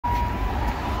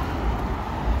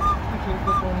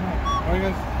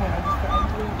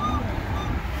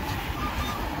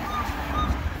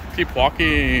Keep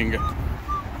walking.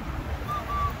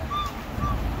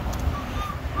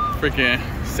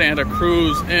 Freaking Santa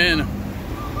Cruz Inn.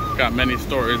 Got many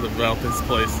stories about this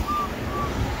place.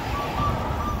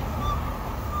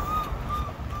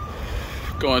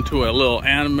 Going to a little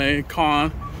anime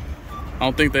con. I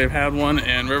don't think they've had one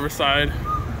in Riverside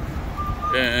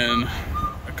in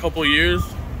a couple years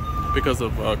because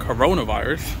of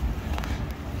coronavirus.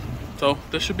 So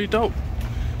this should be dope.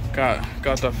 Got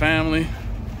the family.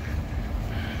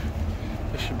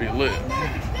 This should be lit.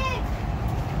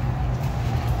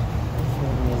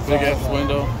 Big ass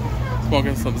window.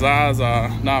 Smoking some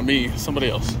Zaza. Not me, somebody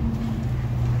else.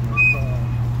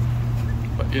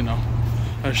 But you know,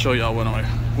 I'll show y'all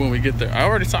when we get there. I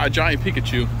already saw a giant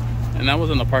Pikachu, and that was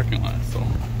in the parking lot, so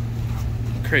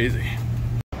crazy.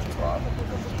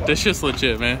 This shit's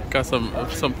legit, man. Got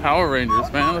some Power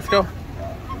Rangers, man. Let's go.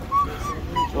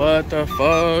 What the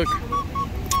fuck?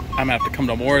 I'm gonna have to come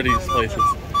to more of these places.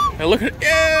 Hey, look at,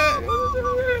 yeah!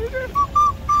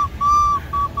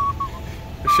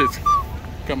 This shit's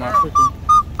got my freaking,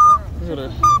 look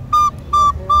at her.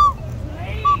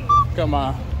 Got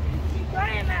my,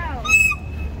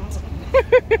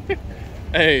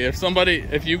 hey,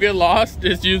 if you get lost,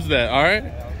 just use that, alright?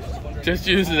 Just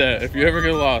use that if you ever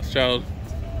get lost, child.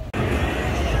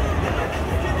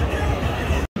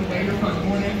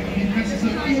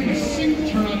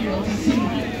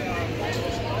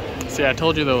 See, I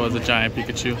told you there was a giant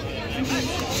Pikachu.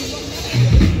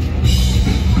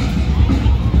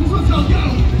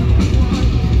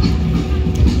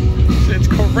 It's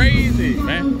crazy,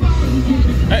 man.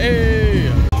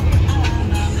 Hey!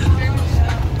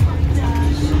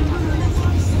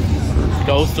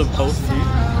 Ghost of Posty.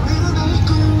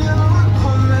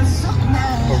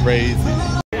 Crazy.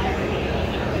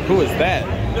 Who is that?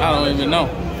 I don't even know.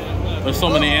 There's so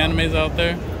many animes out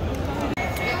there.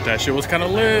 That shit was kind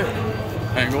of lit.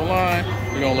 I ain't gonna lie.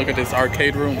 We're gonna look at this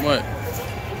arcade room. What?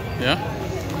 Yeah?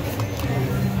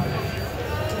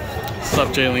 What's up,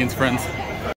 Jaylene's friends?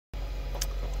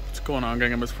 What's going on,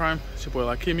 gang? I'm Miss Prime. It's your boy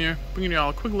Lakim here. Bringing y'all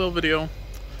a quick little video.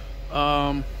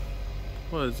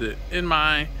 What is it? In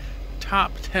my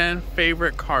top 10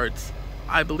 favorite carts.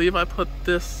 I believe I put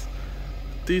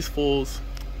these fools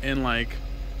in like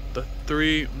the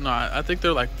 3. No, I think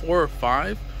they're like 4 or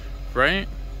 5, right?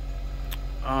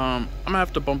 I'm gonna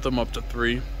have to bump them up to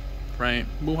 3, right?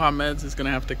 Muhammad's is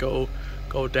gonna have to go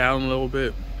down a little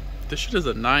bit. This shit is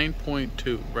a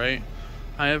 9.2, right?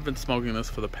 I have been smoking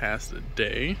this for the past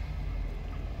day,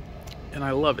 and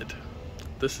I love it.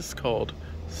 This is called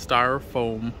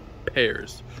Styrofoam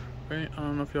Pears, right? I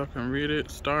don't know if y'all can read it.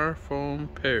 Styrofoam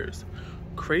Pears.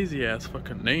 Crazy ass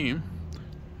fucking name.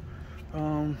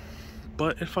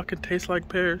 But it fucking tastes like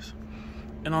pears.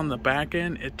 And on the back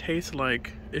end, it tastes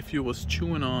like if you was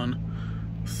chewing on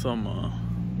some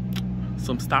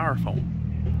styrofoam,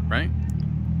 right?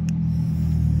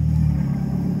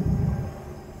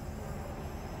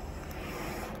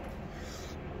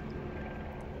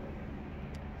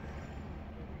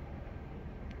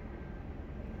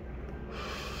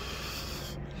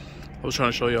 I was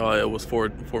trying to show y'all it was 4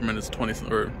 minutes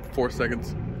 20 or 4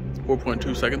 seconds,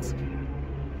 4.2 seconds.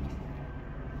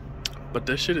 But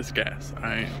this shit is gas.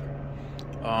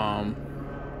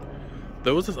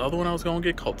 There was this other one I was gonna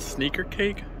get called Sneaker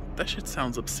Cake. That shit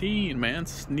sounds obscene, man.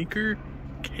 Sneaker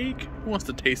Cake? Who wants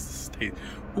to taste this taste?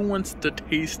 Who wants to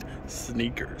taste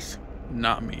sneakers?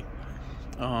 Not me.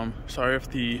 Sorry if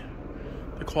the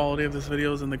quality of this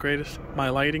video isn't the greatest. My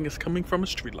lighting is coming from a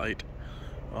street light.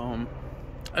 I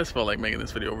just felt like making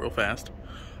this video real fast.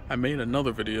 I made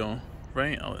another video,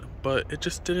 right? But it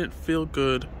just didn't feel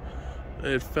good.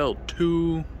 It felt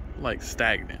too like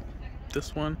stagnant.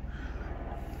 This one,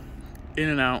 in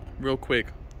and out real quick.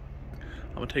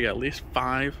 I'm gonna take at least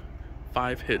five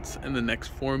hits in the next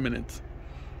 4 minutes.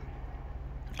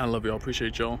 I love y'all,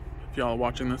 appreciate y'all if y'all are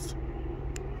watching this.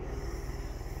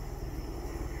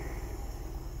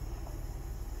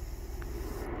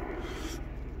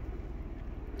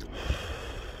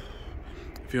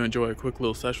 If you enjoy a quick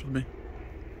little sesh with me,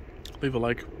 leave a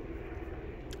like,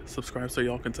 subscribe so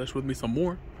y'all can sesh with me some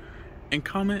more, and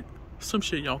comment some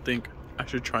shit y'all think I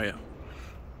should try out.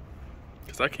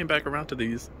 Cause I came back around to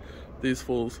these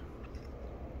fools.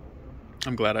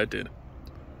 I'm glad I did.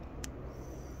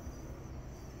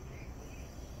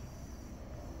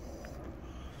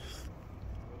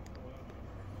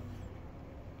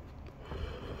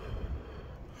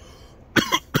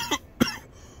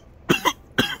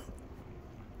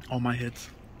 All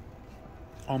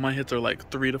my hits are like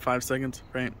 3 to 5 seconds,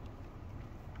 right?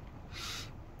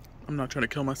 I'm not trying to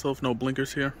kill myself. No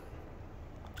blinkers here.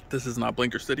 This is not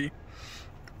Blinker City.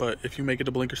 But if you make it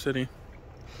to Blinker City,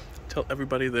 tell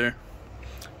everybody there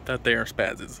that they are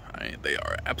spazzes. They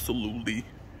are absolutely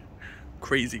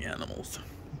crazy animals.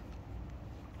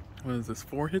 What is this,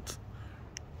 4 hits?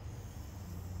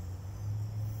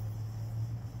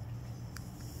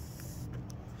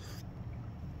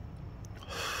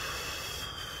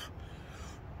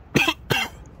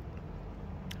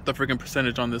 The freaking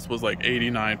percentage on this was like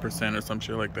 89% or some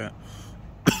shit like that.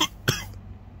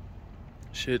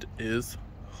 Shit is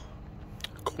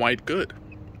quite good.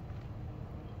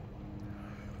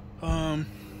 Yeah,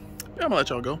 I'm gonna let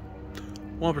y'all go.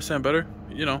 1% better,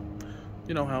 you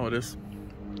know how it is.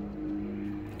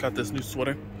 Got this new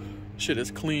sweater. Shit is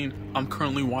clean. I'm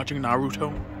currently watching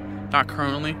Naruto. Not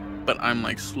currently, but I'm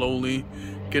like slowly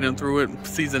getting through it.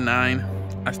 Season 9.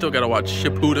 I still gotta watch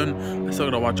Shippuden. I still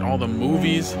gotta watch all the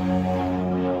movies.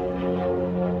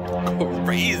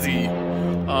 Crazy.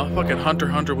 Fucking Hunter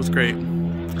x Hunter was great.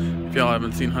 If y'all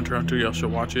haven't seen Hunter x Hunter, y'all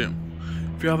should watch it.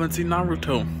 If y'all haven't seen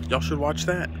Naruto, y'all should watch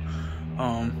that.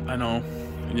 I know,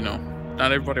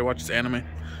 not everybody watches anime.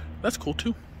 That's cool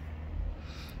too.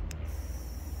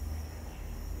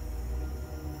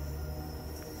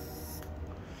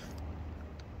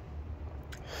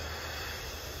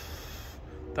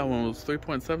 That one was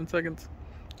 3.7 seconds.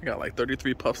 I got like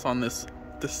 33 puffs on this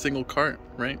single cart,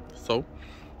 right? So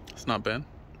it's not bad.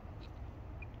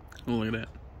 Look at that.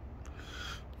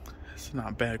 It's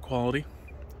not bad quality.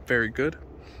 Very good.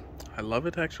 I love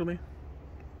it actually.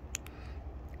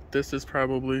 This is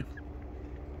probably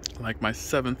like my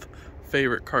 7th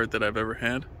favorite cart that I've ever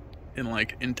had in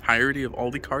like entirety of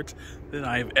all the carts that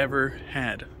I've ever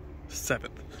had. 7th.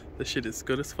 This shit is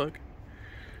good as fuck.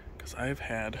 Because I've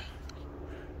had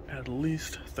at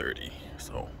least 30.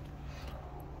 So,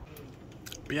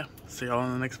 but yeah, see y'all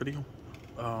in the next video.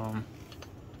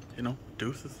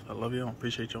 Deuces. I love y'all.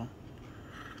 Appreciate y'all.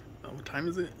 What time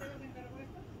is it?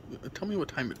 Tell me what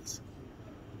time it is.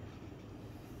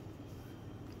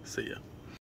 See ya.